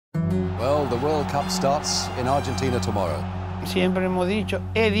Well, the World Cup starts in Argentina tomorrow. Siempre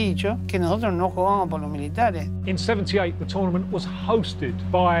he dicho que nosotros no jugamos por los militares. In 78, the tournament was hosted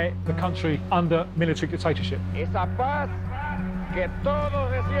by the country under military dictatorship. Esa paz que todos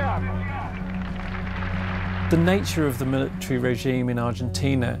deseamos. The nature of the military regime in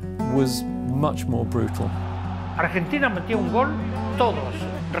Argentina was much more brutal. Argentina metió un gol, todos,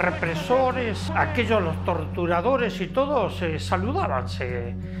 represores, aquellos los torturadores y todos se saludaban,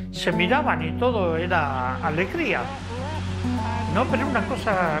 se miraban y todo era alegría. No, pero una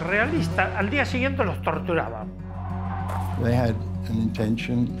cosa realista, al día siguiente los torturaban. They had an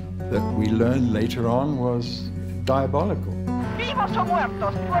intention that we learned later on was diabolical. ¡Vivos o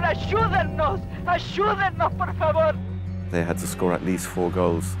muertos! ¡Por ayúdennos! ¡Ayúdennos, por favor! They had to score at least 4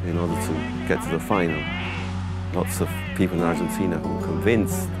 goals in order to get to the final. Lots of people in Argentina who were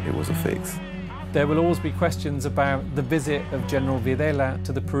convinced it was a fix. There will always be questions about the visit of General Videla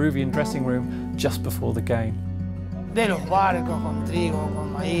to the Peruvian dressing room just before the game. De los barcos con trigo,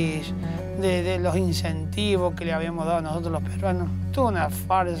 con maíz, de los incentivos que le habíamos dado a nosotros los peruanos. Toda una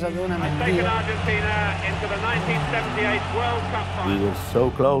farsa, toda una mentira. We were so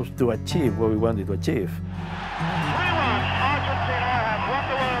close to achieve what we wanted to achieve.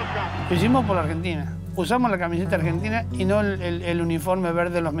 Lo hicimos por la Argentina. Usamos la camiseta argentina y no el uniforme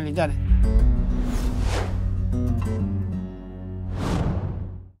verde de los militares.